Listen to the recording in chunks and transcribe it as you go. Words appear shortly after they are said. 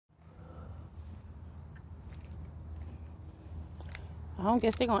I don't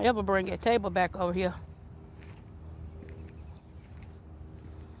guess they're gonna ever bring that table back over here.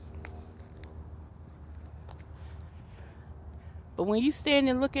 But when you stand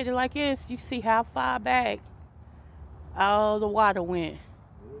and look at it like this, you see how far back all the water went.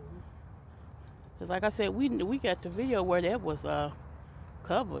 Cause like I said, we got the video where that was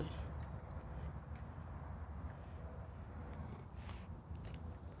covered.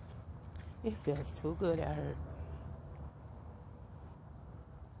 It feels too good out here.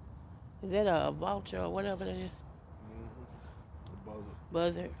 Is that a vulture or whatever that is?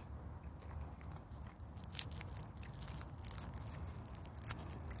 Buzzard.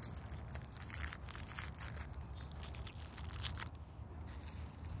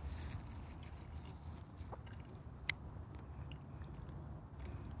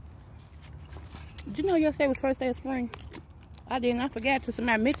 Did you know yesterday was first day of spring? I didn't. I forgot till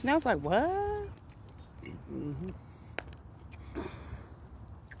somebody mentioned. I was like, what?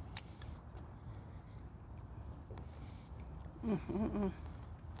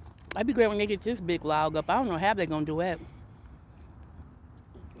 I'd be great when they get this big log up. I don't know how they're gonna do that.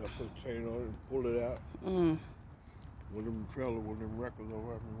 I put a chain on it and pull it out. One of them trailers, one of them records over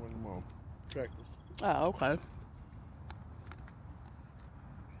there, one of them tractors. Oh, okay.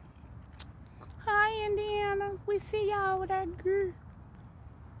 Hi, Indiana. We see y'all with that girl.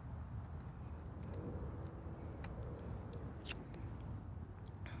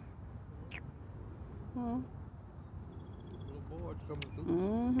 Boards coming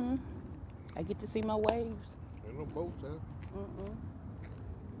through. I get to see my waves. Ain't no boats out.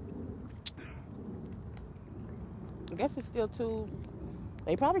 I guess it's still too.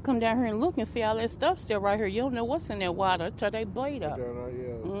 They probably come down here and look and see all that stuff still right here. You don't know what's in that water until they blade up. Down there,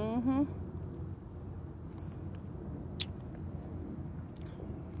 yeah.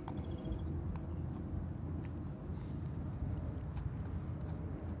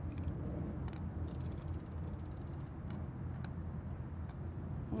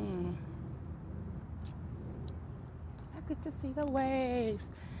 I get to see the waves.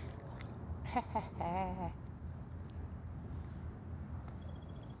 Ha ha ha.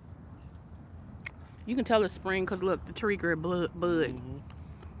 You can tell it's spring because look, the tree grew bud.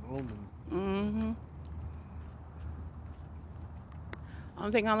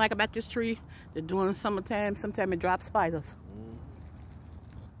 Only thing I like about this tree, that during summertime, sometimes it drops spiders.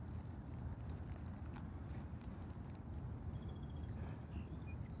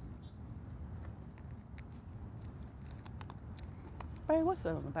 Hey, what's that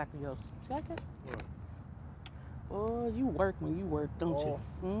on the back of your jacket? What? Oh, you work when you work, don't you?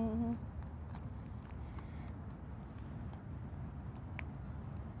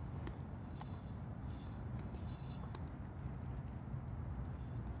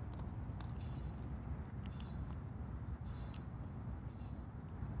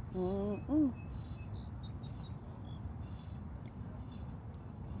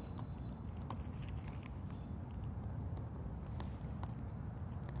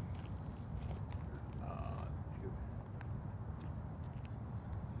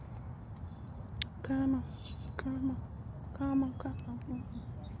 Come on, come on, come on, come on.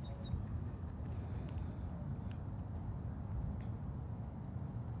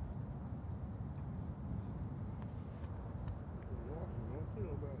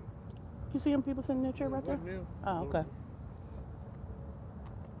 You see them people sitting in that chair right there? Oh, okay.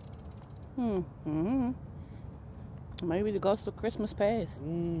 Maybe the ghost of Christmas past.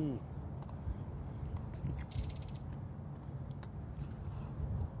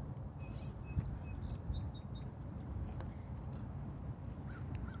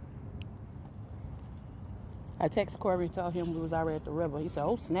 I texted Corey and told him we was already at the river. He said,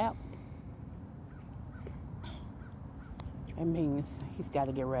 oh, snap. That means he's got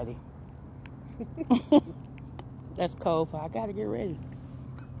to get ready. That's cold, so I got to get ready.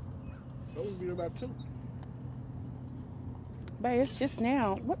 That would be about 2. Babe, it's just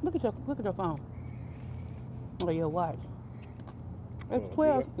now. Look at your phone. Or your watch. It's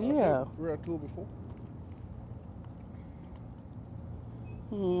 12. Yeah. We were at 2 before.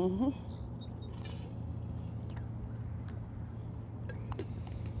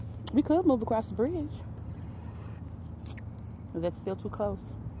 We could move across the bridge. But that's still too close.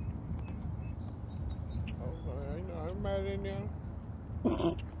 Oh, ain't nobody in there.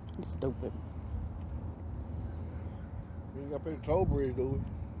 Stupid. We ain't got to pay the toll bridge, do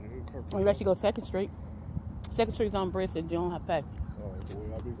we? Unless you go 2nd Street. 2nd Street's on Bristol, you don't have to pay. Oh, the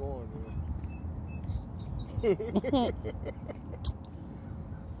way I be going then.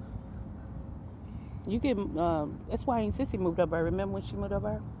 You get, that's why Aunt Sissy moved over. Remember when she moved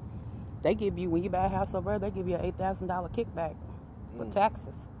over? They give you, when you buy a house over, they give you an $8,000 kickback. for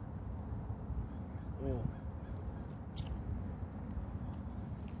taxes.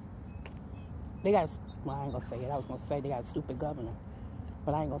 They got, well, I ain't gonna say it. I was gonna say they got a stupid governor.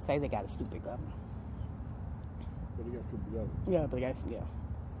 But I ain't gonna say they got a stupid governor. But they got stupid governor. Yeah, but yeah.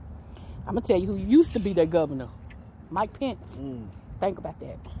 I'm gonna tell you who used to be their governor. Mike Pence. Think about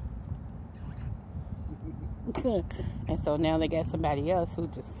that. And so now they got somebody else who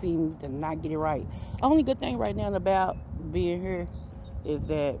just seemed to not get it right. Only good thing right now about being here is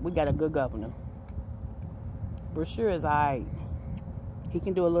that we got a good governor. Brashear is alright. He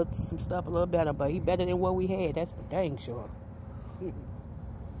can do some stuff a little better, but he better than what we had. That's for dang sure.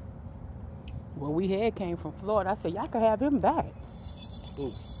 What we had came from Florida. I said, y'all can have him back.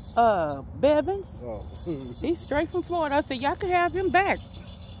 Who? Bevins. Oh. He's straight from Florida. I said, y'all can have him back.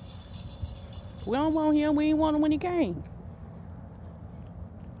 We don't want him. We didn't want him when he came.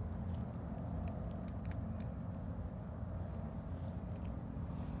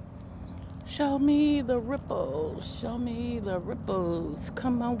 Show me the ripples. Show me the ripples.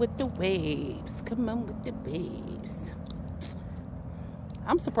 Come on with the waves. Come on with the waves.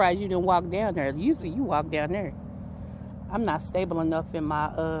 I'm surprised you didn't walk down there. Usually you walk down there. I'm not stable enough in my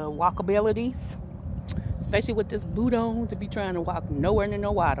walkabilities, especially with this boot on, to be trying to walk nowhere near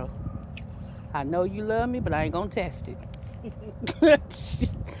no water. I know you love me, but I ain't gonna test it.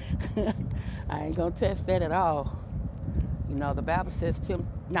 I ain't gonna test that at all. You know, the Bible says, tempt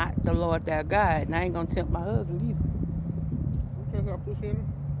not the Lord thy God, and I ain't gonna tempt my husband either. Okay, got pussy in her?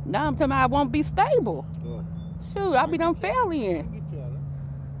 Now I'm telling you I won't be stable. Oh. Shoot, I'll be done fell in.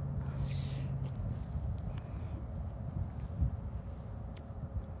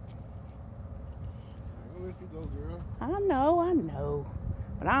 I'll let you go, girl. I know.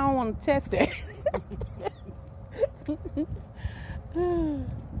 But I don't want to test it.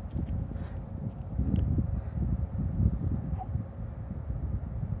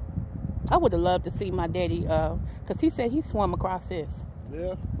 I would have loved to see my daddy, because he said he swam across this.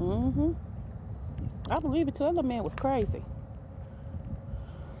 Yeah? Mm-hmm. I believe it too. That little man was crazy.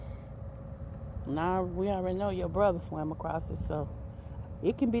 Now, we already know your brother swam across it, so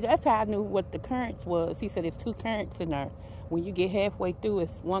it can be. That's how I knew what the currents was. He said there's two currents in there. When you get halfway through,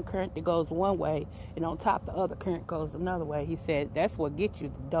 it's one current that goes one way, and on top the other current goes another way. He said that's what gets you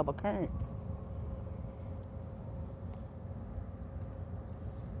the double currents.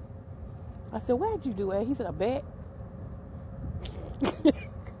 I said, where'd you do it? He said, I bet.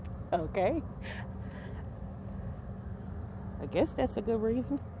 Okay. I guess that's a good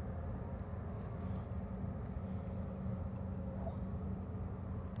reason.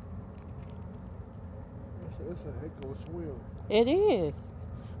 It's a heck of a swim. It is.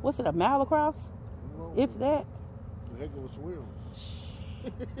 What's it, a mile across? No, If that. it's a heck of a swim.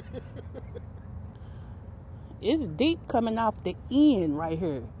 It's deep coming off the end right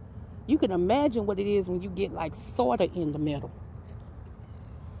here. You can imagine what it is when you get like sort of in the middle.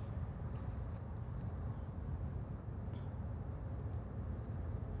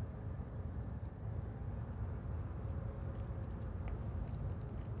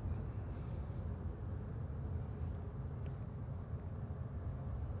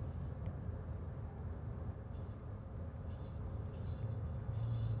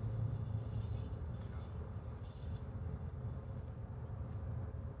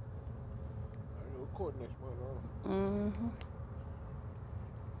 Court next month, huh? Mm-hmm.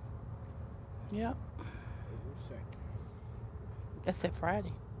 Yep. That's it,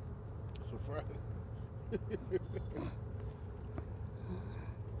 Friday. It's a Friday.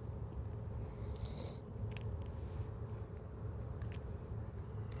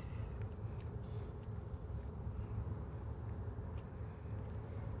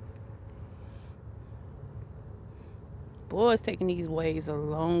 Boy, it's taking these waves a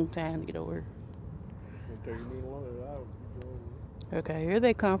long time to get over. Okay, here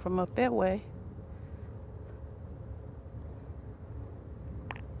they come from up that way.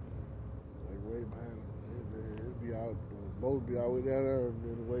 Like way behind. It'd be out. The boat would be all the way down there, and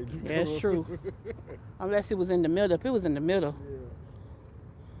then the way you go. That's true. Unless it was in the middle. If it was in the middle. Yeah.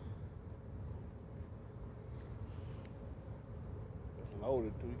 It's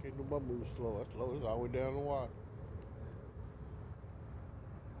loaded too. You can't do but move slow. That's loaded. It's all the way down the water.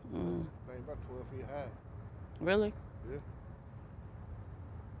 Mm. Thing about 12 feet high. Really? Yeah.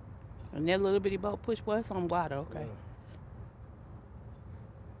 And that little bitty boat push was on water, okay. Yeah.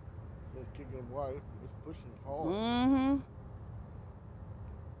 It's kicking the water. It's pushing hard. Mm-hmm.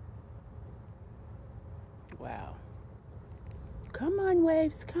 Wow. Come on,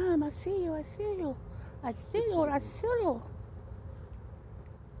 waves, come. I see you, I see you. I see you, I see you.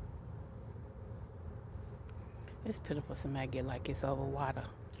 It's pitiful somebody get like it's over water.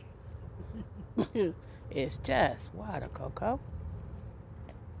 It's just water, Coco.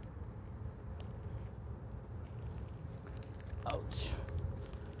 Ouch.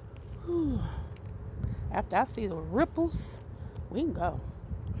 Whew. After I see the ripples, we can go.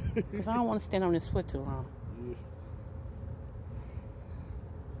 Because I don't want to stand on this foot too long. Yeah.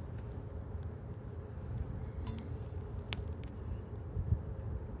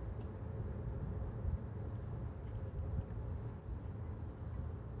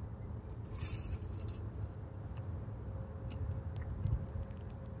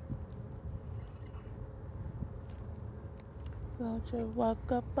 Won't you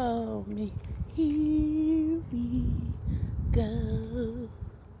walk up on me? Here we go.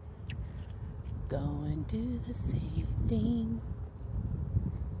 Go and do the same thing.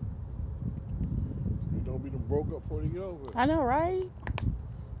 Don't be them broke up before they get over it. I know, right?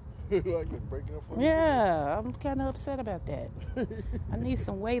 Like they're breaking up for Yeah, I'm kind of upset about that. I need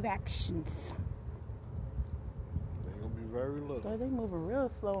some wave actions. They're going to be very little. So they moving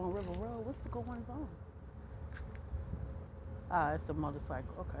real slow on River Road. What's going on? Ah, it's a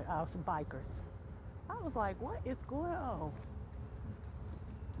motorcycle. Okay. Oh, some bikers. I was like, what is going on?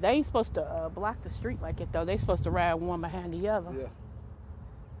 They ain't supposed to block the street like it, though. They supposed to ride one behind the other. Yeah.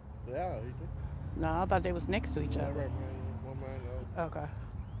 They are, ain't they? No, I thought they was next to each Yeah, other. right behind one behind the other. Okay.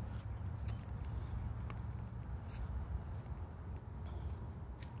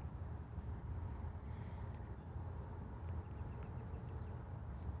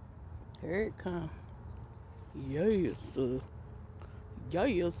 Here it comes. Yes, sir.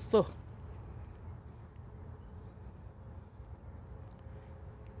 Yes, sir.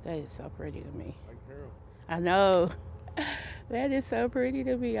 That is so pretty to me. I can hear 'em. I know. That is so pretty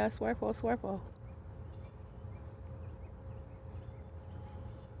to me. I swear for.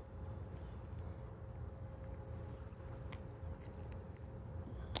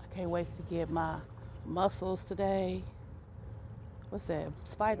 I can't wait to get my muscles today. What's that?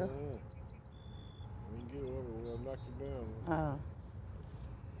 Spider? We can get one, we're going to knock you down.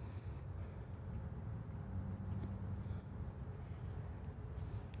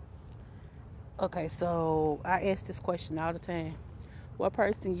 Okay, so I ask this question all the time. What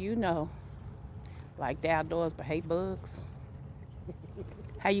person you know like the outdoors but hate bugs?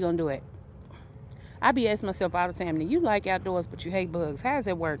 How you gonna do it? I be asking myself all the time, now you like outdoors but you hate bugs. How does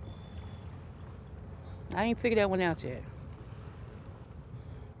it work? I ain't figured that one out yet.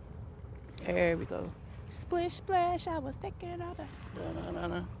 There we go. Splish splash, I was thinking of that.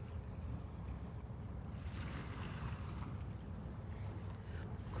 No.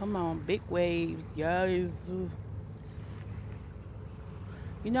 Come on, big waves, yes.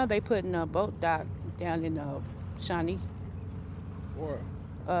 You know they putting a boat dock down in Shawnee. What?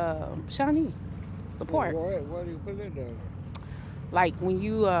 Shawnee, the port. Why do you put that down there? Like when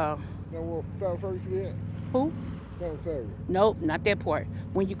you Now where Fountain Ferry should be at? who? Fountain Ferry. Nope, not that part.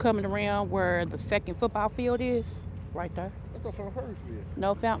 When you coming around where the second football field is, right there. That's what Fountain Ferry should be at.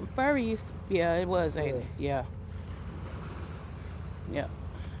 No, Fountain Ferry used to, yeah, it was, ain't it? Yeah.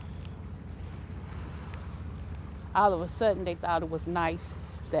 All of a sudden, they thought it was nice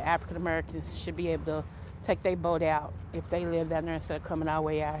that African Americans should be able to take their boat out if they live down there instead of coming our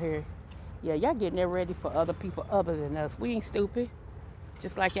way out here. Yeah, y'all getting there ready for other people other than us. We ain't stupid.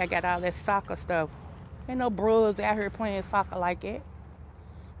 Just like y'all got all that soccer stuff. Ain't no bros out here playing soccer like that.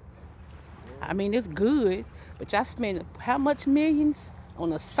 I mean, it's good, but y'all spend how much millions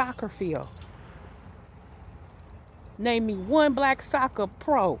on a soccer field? Name me one black soccer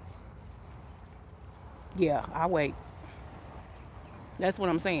pro. Yeah, I'll wait. That's what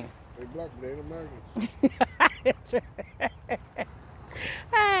I'm saying. They black, but they ain't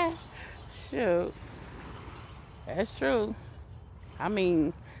Americans. Shoot. That's true. I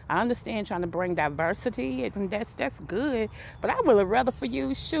mean, I understand trying to bring diversity, and that's good. But I would rather for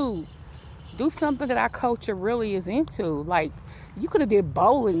you, shoot, do something that our culture really is into. Like, you could have did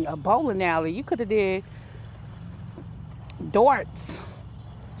bowling, a bowling alley. You could have did darts.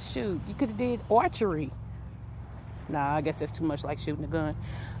 Shoot, you could have did archery. Nah, I guess that's too much like shooting a gun.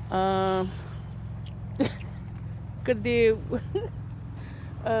 Could have did...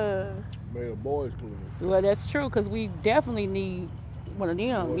 Made a boys club. Well, that's true, because we definitely need one of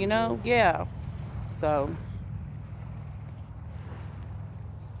them, you know? Yeah. So,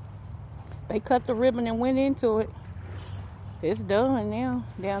 they cut the ribbon and went into it. It's done now,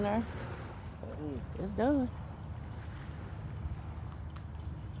 down there. It's done.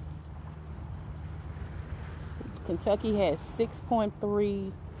 Kentucky has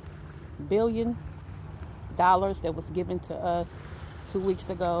 $6.3 billion that was given to us 2 weeks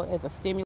ago as a stimulus.